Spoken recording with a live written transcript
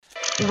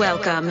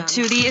Welcome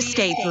to the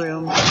escape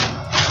room.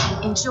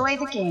 Enjoy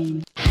the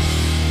game.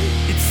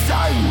 It's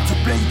time to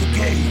play the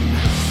game.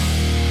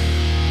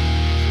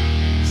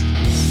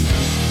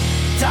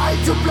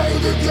 Time to play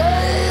the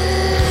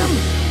game.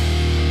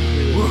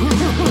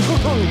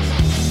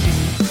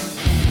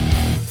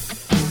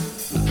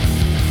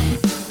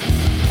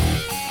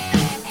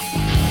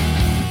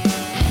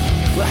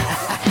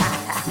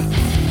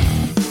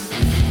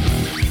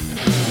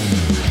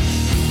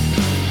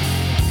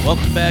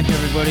 Welcome back,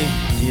 everybody.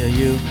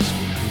 DIU Escape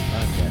Room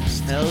Podcast.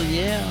 Hell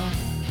yeah.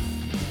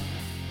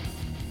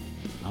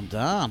 I'm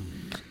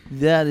Dom,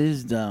 That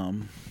is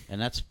dumb.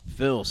 and that's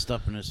Phil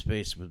stuffing his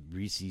face with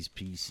Reese's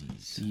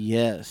Pieces.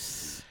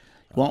 Yes.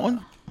 Want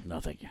one? No,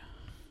 thank you.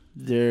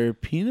 They're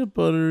peanut I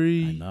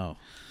buttery. know.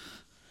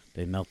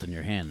 They melt in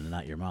your hand and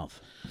not your mouth.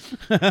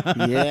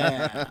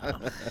 Yeah.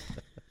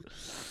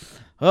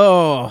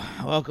 Oh,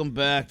 welcome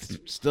back.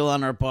 Still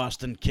on our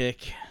Boston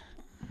kick.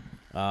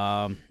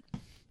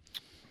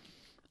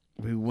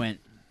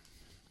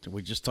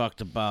 We just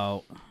talked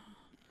about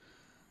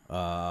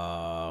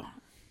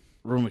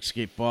Room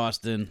Escape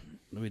Boston.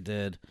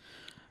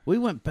 We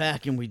went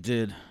back and we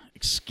did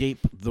Escape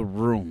the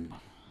Room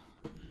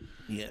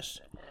Yes.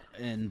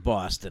 in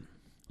Boston.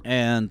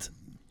 And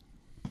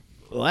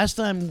last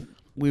time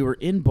we were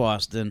in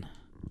Boston,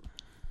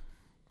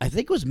 I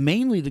think it was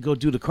mainly to go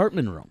do the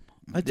Cartman Room.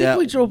 I think That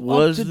we drove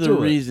was up to the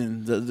do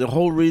reason. The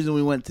whole reason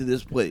we went to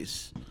this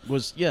place. it.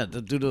 Was to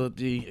do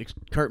the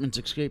Cartman's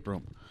Escape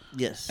Room.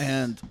 Yes.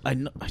 And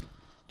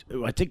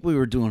I think we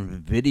were doing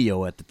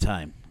video at the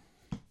time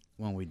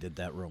when we did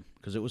that room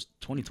because it was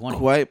 2020.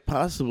 Quite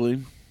possibly.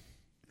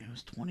 It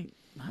was 20.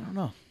 I don't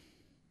know.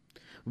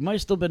 We might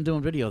have still been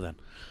doing video then.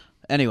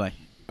 Anyway,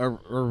 our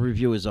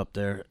review is up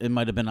there. It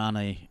might have been on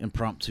a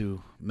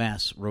impromptu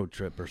mass road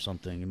trip or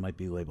something. It might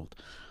be labeled.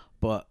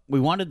 But we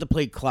wanted to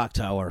play Clock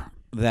Tower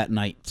that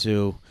night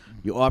too.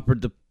 You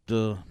offered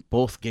the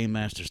both game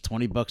masters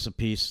 $20 a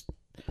piece.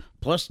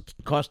 Plus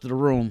cost of the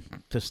room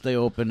to stay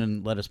open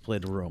and let us play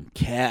the room.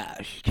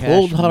 Cash. Cash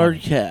Cold hard money.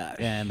 cash.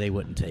 And they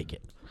wouldn't take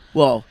it.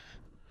 Well,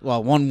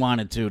 Well, one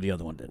wanted to, the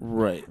other one didn't.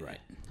 right. Right.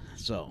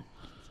 So,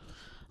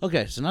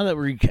 okay, so now that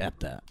we recap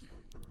that.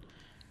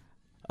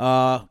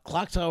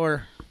 Clock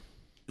Tower,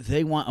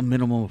 they want a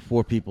minimum of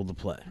 4 people to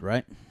play,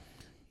 right?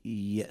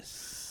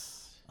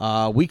 Yes.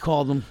 We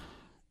called them.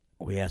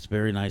 We asked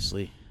very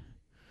nicely.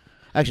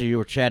 Actually, you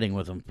were chatting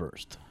with them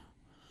first.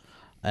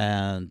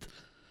 And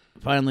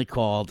finally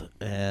called,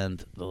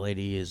 and the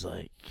lady is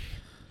like,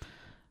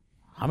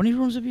 how many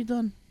rooms have you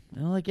done?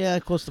 And I'm like, yeah,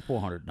 close to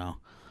 400 now.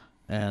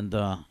 And,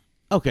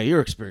 okay,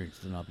 you're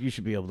experienced enough. You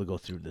should be able to go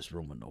through this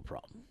room with no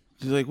problem.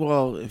 She's like,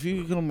 well, if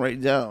you could come right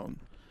down,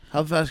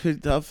 how fast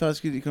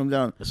could you come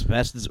down? As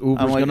fast as Uber's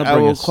I'm going like, to I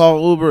bring will us.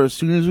 call Uber as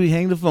soon as we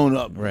hang the phone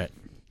up. Right.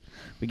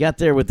 We got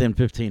there within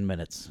 15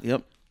 minutes,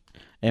 Yep.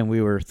 and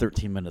we were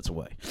 13 minutes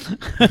away.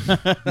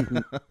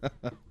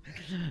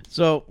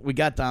 So we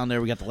got down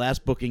there. We got the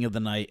last booking of the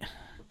night.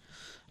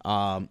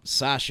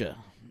 Sasha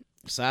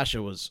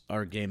was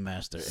our game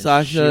master. and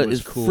Sasha she was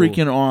is cool.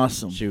 freaking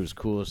awesome. She was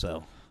cool as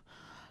hell.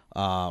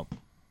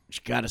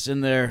 She got us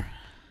in there,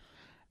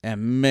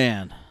 and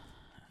man,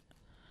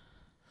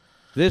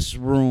 this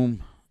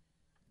room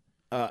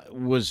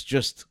was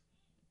just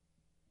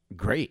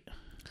great.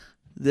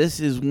 This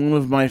is one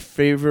of my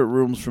favorite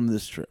rooms from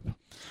this trip.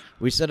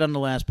 We said on the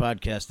last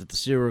podcast that the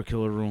serial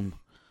killer room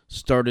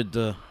started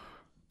to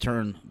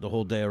turn the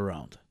whole day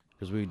around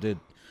because we did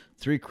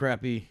 3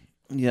 crappy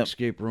Yep.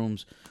 escape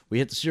rooms. We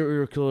hit the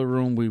serial killer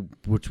room,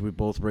 which we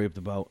both raved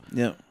about,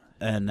 Yep.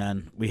 and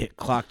then we hit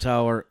Clock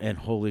Tower, and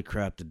holy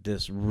crap, did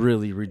this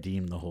really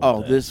redeem the whole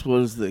Oh, day. this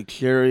was the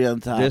cherry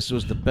on top. This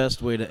was the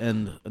best way to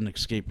end an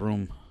escape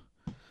room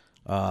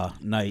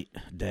night,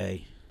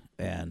 day,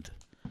 and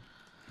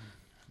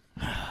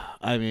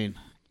I mean,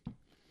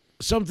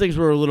 some things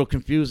were a little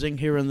confusing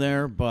here and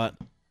there, but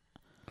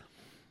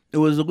It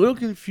was a little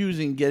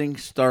confusing getting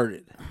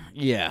started.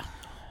 yeah.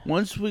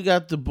 Once we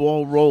got the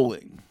ball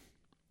rolling,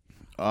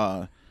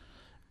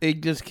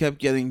 it just kept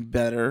getting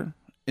better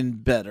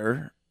and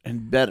better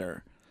and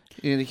better.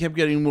 And it kept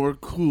getting more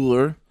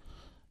cooler,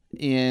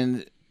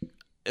 and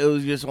it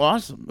was just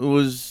awesome. It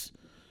was,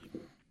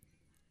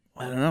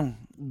 I don't know,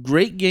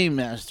 great game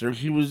master.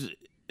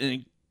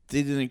 They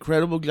did an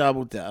incredible job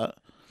with that.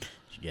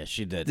 Yeah,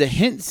 she did. The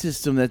hint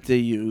system that they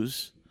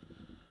use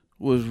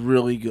was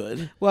really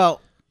good.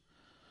 Well,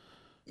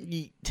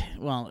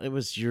 it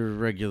was your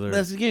regular.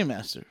 That's the game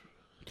master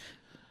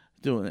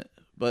doing it.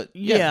 But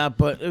yeah,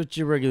 but it's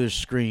your regular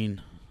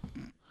screen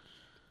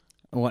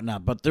and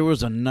whatnot. But there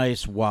was a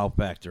nice wow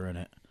factor in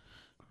it.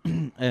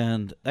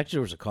 And actually,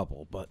 there was a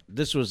couple, but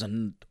this was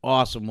an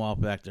awesome wow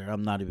factor.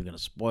 I'm not even going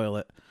to spoil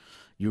it.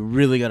 You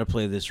really got to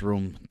play this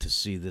room to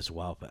see this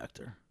wow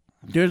factor.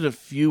 there's a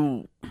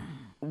few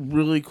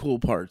really cool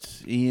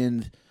parts,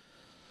 and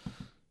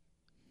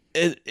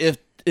if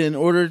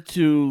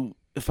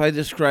I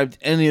described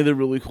any of the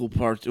really cool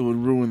parts, it would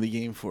ruin the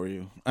game for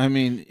you. I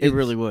mean, It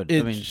really would.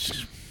 I mean,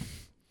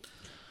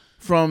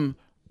 from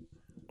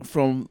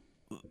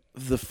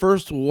the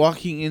first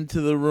walking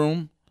into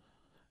the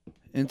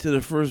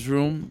first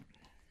room,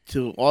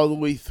 to all the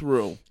way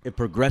through. It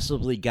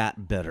progressively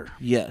got better.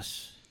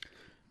 Yes.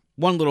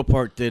 One little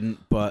part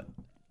didn't, but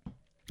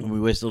we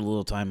wasted a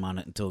little time on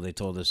it until they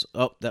told us,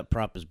 "Oh, that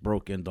prop is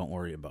broken. Don't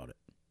worry about it."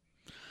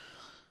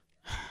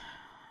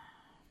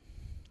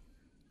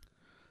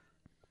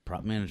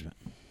 Prop management.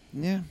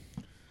 Yeah.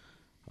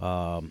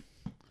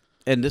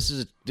 And this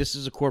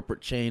is a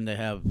corporate chain. They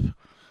have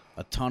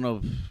a ton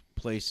of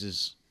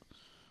places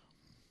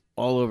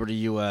all over the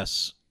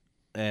U.S.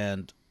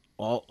 and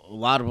a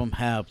lot of them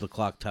have the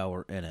clock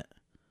tower in it.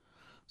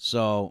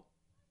 So,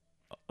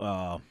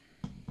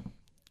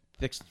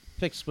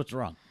 fix what's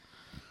wrong.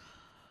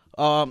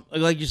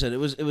 Like you said, it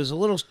was a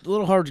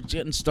little hard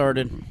getting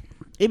started.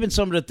 Even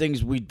some of the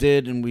things we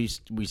did and we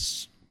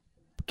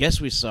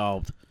guess we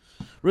solved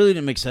really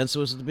didn't make sense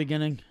to us at the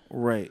beginning.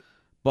 Right.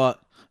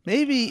 But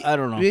maybe I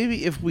don't know.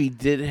 Maybe if we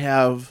did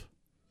have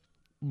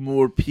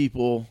more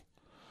people,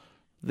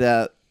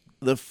 that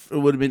it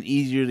would have been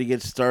easier to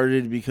get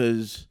started,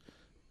 because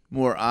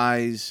more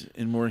eyes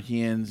and more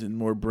hands and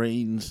more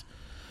brains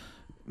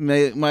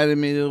might have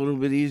made it a little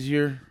bit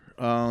easier.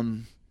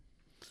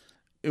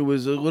 It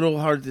was a little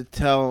hard to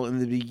tell in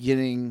the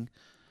beginning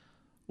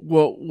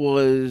what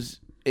was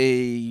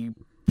a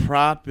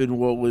prop and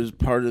what was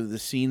part of the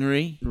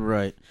scenery.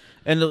 Right.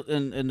 And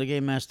the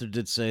game master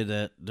did say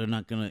that they're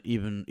not gonna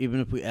even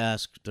if we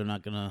ask, they're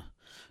not gonna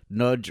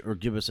nudge or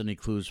give us any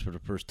clues for the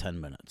first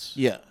 10 minutes.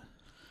 Yeah.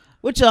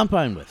 Which I'm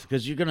fine with,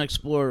 because you're gonna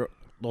explore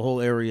the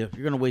whole area.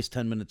 You're gonna waste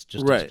 10 minutes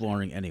just Right.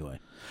 exploring anyway.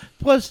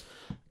 Plus,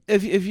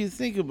 if you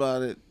think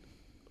about it,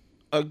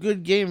 a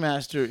good game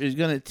master is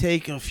going to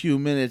take a few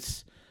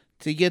minutes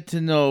to get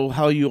to know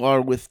how you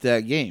are with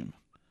that game,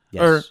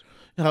 Yes. or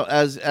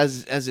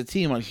as a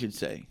team, I should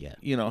say. Yeah.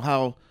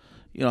 How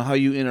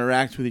you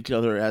interact with each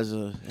other as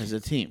a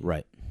team.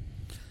 Right.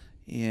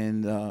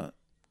 And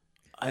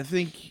I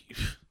think,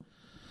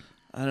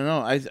 I don't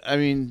know. I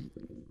mean,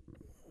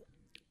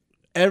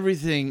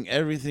 everything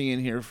in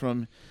here,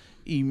 from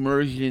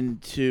immersion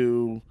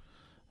to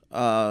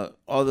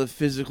all the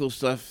physical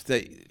stuff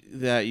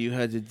that you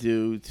had to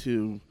do,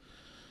 to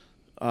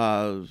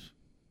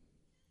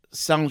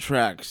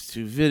soundtracks,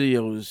 to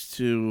videos,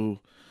 to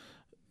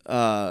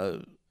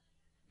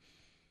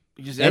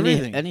just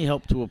everything. Any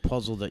help to a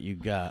puzzle that you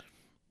got,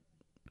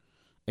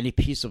 any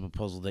piece of a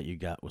puzzle that you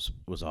got was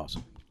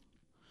awesome.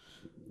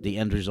 The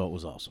end result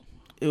was awesome.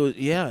 It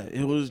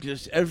was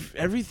just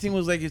everything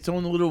was like its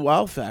own little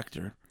wow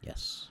factor.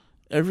 Yes.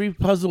 Every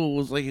puzzle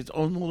was like its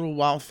own little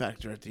wow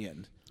factor at the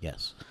end.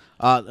 Yes.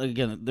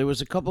 Again, there was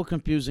a couple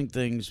confusing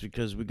things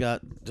because we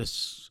got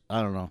this,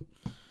 I don't know,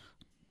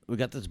 we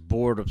got this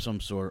board of some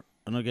sort.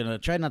 And again, I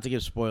try not to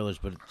give spoilers,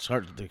 but it's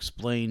hard to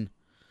explain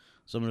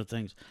some of the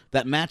things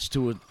that matched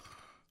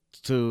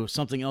to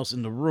something else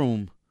in the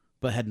room,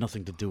 but had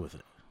nothing to do with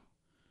it.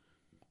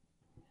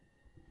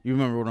 You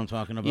remember what I'm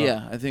talking about?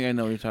 Yeah, I think I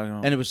know what you're talking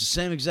about. And it was the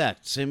same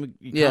exact. You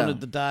counted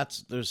the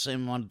dots. There's the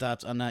same amount of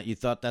dots on that. You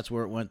thought that's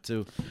where it went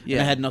to. Yeah.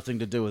 And it had nothing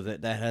to do with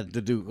it. That had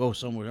to go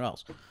somewhere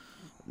else.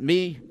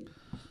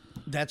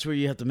 That's where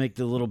you have to make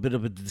the little bit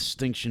of a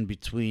distinction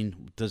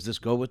between, does this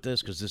go with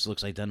this? Because this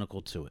looks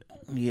identical to it.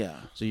 Yeah.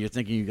 So you're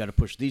thinking you got to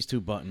push these two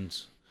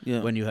buttons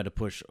when you had to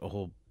push a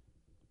whole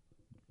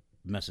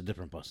mess of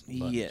different buttons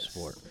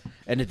for it.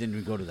 And it didn't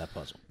even go to that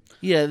puzzle.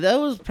 Yeah, that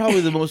was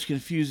probably the most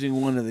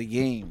confusing one of the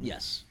game.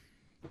 Yes.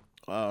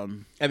 I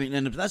mean,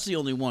 and if that's the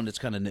only one, it's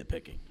kind of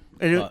nitpicking.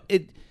 And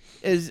it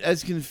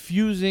as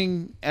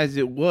confusing as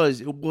it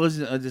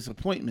wasn't a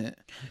disappointment.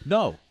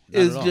 No.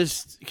 It's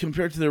just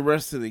compared to the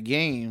rest of the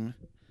game.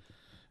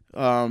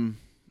 I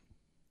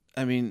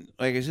mean,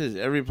 like I said,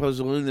 every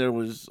puzzle in there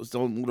was its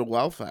own little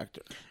wow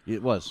factor.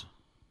 It was.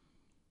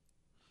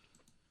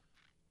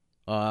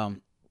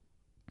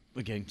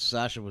 Again,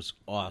 Sasha was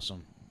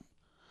awesome.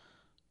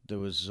 There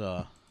was,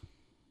 I'm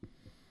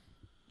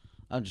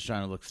just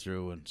trying to look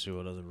through and see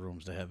what other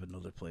rooms they have in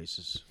other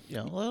places.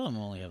 Yeah, a lot of them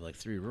only have like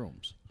 3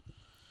 rooms.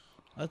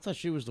 I thought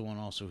she was the one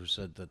also who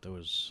said that there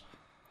was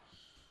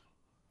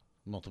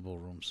multiple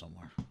rooms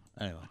somewhere.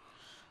 Anyway,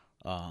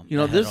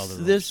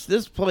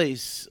 this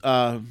place.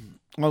 Well,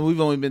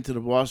 we've only been to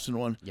the Boston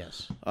one.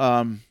 Yes.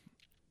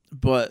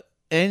 But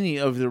any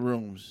of the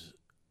rooms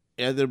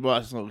at their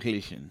Boston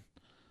location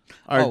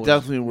are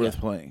definitely worth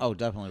playing. Oh,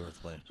 definitely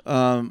worth playing.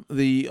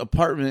 The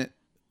apartment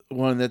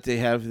one that they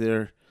have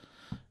there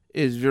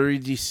is very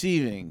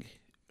deceiving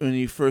when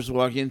you first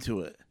walk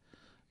into it,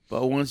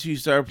 but once you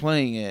start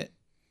playing it,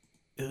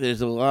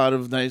 there's a lot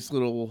of nice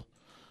little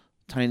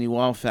tiny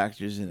wow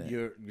factors in it.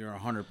 You're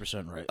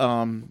 100% right.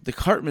 The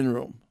Cartman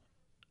room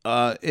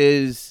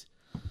is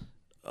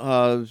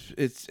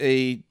it's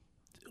a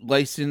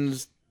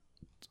licensed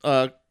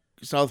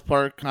South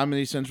Park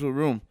Comedy Central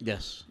room.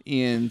 Yes.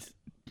 And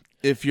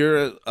if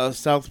you're a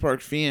South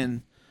Park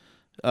fan,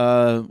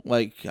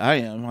 like I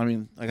am, I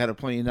mean, I got it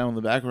playing down in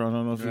the background. I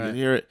don't know if you can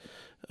hear it.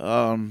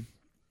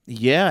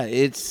 Yeah,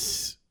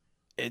 it's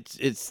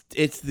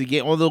the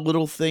game. All the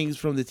little things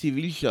from the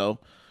TV show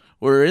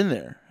were in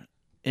there.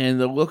 and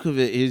the look of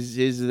it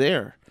is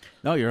there.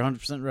 No, you're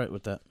 100% right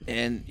with that.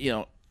 And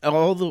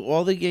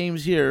all the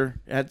games here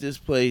at this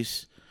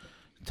place,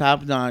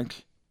 top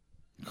notch.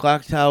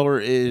 Clock Tower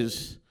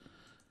is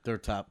Their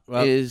top.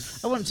 Well, I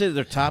wouldn't say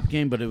their top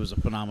game, but it was a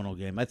phenomenal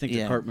game. I think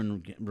the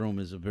Cartman room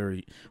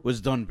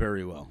was done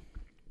very well.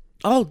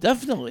 Oh,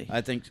 definitely.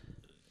 I think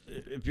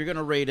if you're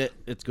gonna rate it,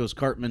 it goes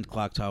Cartman,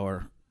 Clock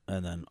Tower,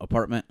 and then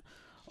Apartment.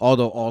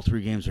 Although all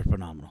three games are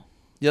phenomenal.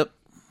 Yep,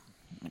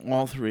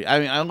 all three. I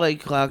mean, I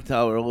like Clock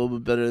Tower a little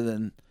bit better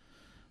than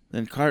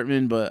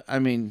Cartman, but I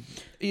mean,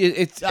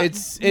 it's right.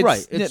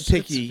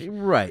 nitpicky.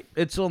 Right.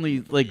 It's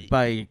only like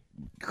by a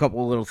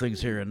couple of little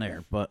things here and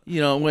there, but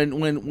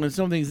when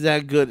something's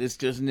that good, it's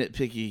just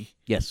nitpicky.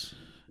 yes.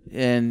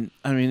 And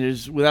I mean,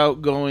 there's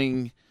without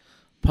going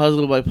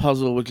puzzle by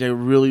puzzle, which I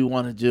really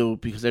want to do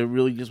because I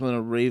really just want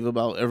to rave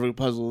about every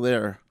puzzle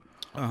there.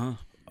 I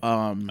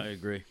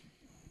agree.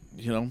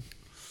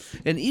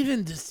 And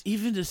even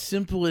the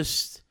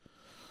simplest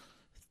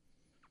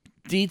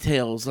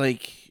details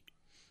like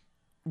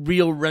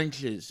real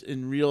wrenches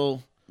and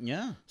real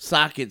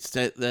sockets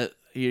that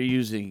you're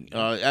using.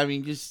 I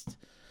mean, just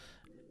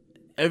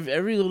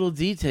every little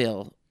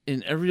detail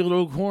in every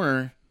little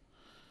corner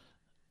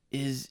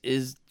is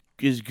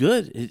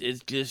good.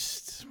 It's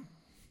just.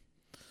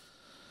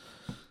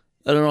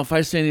 I don't know if I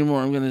say any more.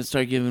 I'm going to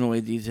start giving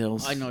away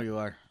details. I know you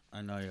are,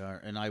 and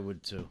I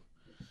would too.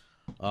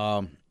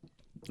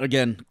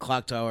 Again,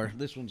 Clock Tower.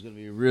 This one's going to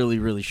be a really,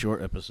 really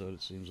short episode,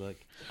 it seems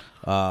like.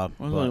 It was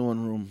only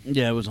one room.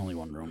 Yeah, it was only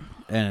one room.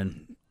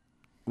 And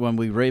when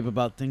we rave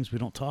about things, we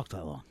don't talk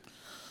that long.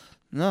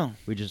 No.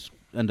 We just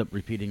end up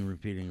repeating.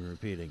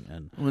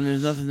 And when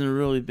there's nothing to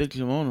really bitch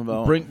and moan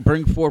about.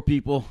 Bring 4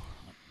 people.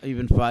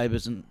 Even 5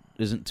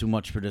 isn't too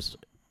much for this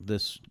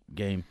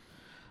game.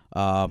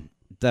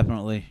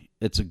 Definitely,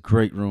 it's a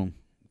great room.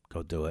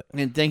 Go do it.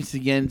 And thanks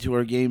again to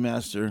our game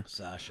master,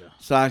 Sasha.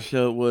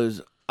 Sasha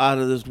was out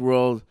of this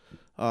world.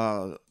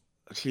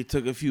 She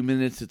took a few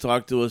minutes to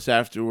talk to us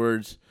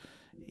afterwards,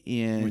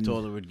 and we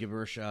told her we'd give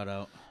her a shout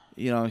out.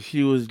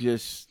 She was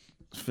just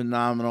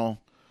phenomenal.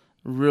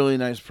 Really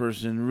nice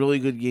person. Really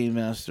good game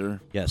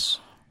master. Yes.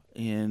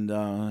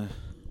 And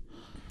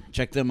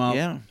check them out.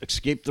 Yeah.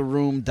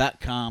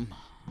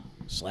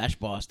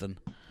 EscapeTheRoom.com/Boston.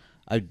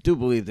 I do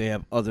believe they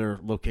have other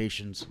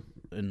locations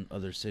in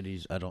other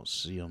cities. I don't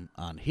see them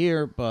on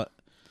here, but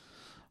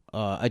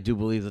I do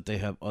believe that they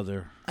have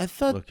other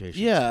locations.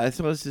 Yeah, I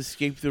thought it was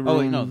Escape the Room. Oh,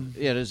 wait, no.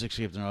 Yeah, it is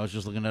Escape the Room. I was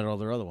just looking at all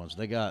their other ones.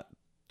 They got,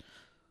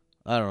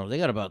 I don't know, they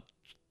got about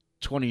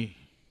 20,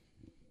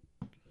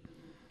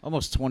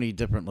 almost 20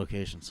 different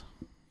locations.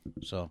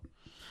 So,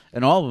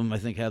 and all of them, I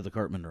think, have the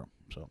Cartman room.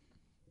 So,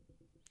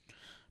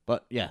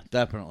 but yeah,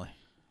 definitely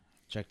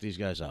check these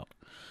guys out.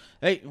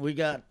 Hey, we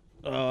got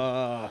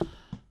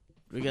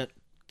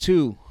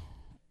two.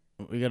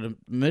 We got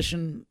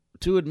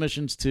two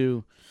admissions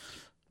to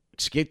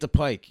Escape the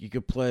Pike. You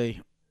could play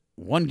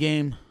one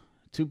game,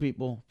 2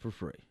 people for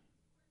free.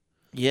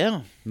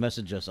 Yeah.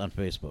 Message us on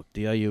Facebook,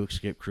 DIU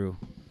Escape Crew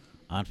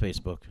on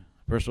Facebook.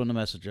 First one to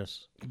message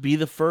us. Be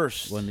the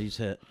first. When these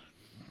hit.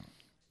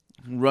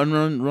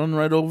 Run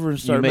right over and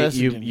start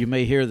messaging. You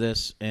may hear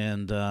this,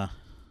 and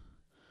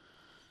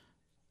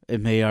it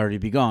may already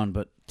be gone,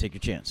 but take your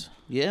chance.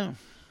 Yeah.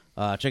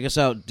 Check us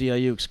out,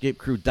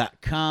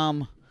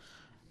 DIUEscapeCrew.com.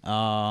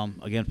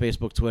 Again,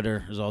 Facebook,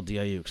 Twitter is all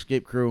DIU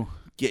Escape Crew.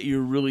 Get your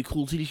really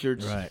cool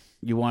T-shirts. Right.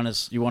 You want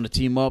to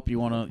team up? You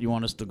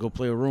want us to go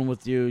play a room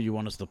with you? You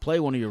want us to play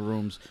one of your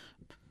rooms?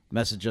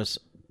 Message us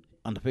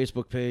on the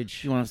Facebook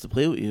page. You want us to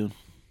play with you?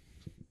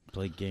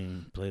 Play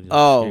game. Play the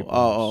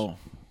Oh.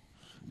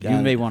 You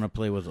may want to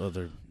play with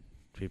other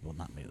people,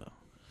 not me though.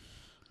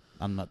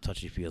 I'm not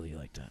touchy-feely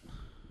like that.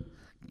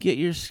 Get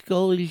your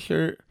Scully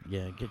shirt.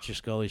 Yeah, get your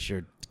Scully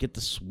shirt. Get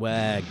the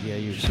swag. Yeah,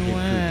 your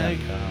swag.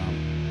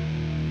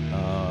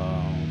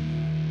 I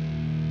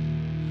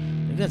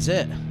think that's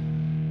it.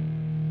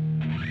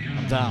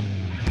 I'm Dom.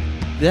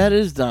 That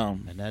is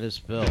Dom. And that is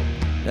Phil.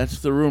 That's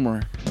the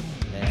rumor.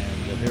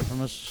 And you'll hear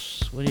from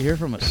us when you hear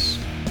from us.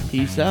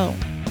 Peace out.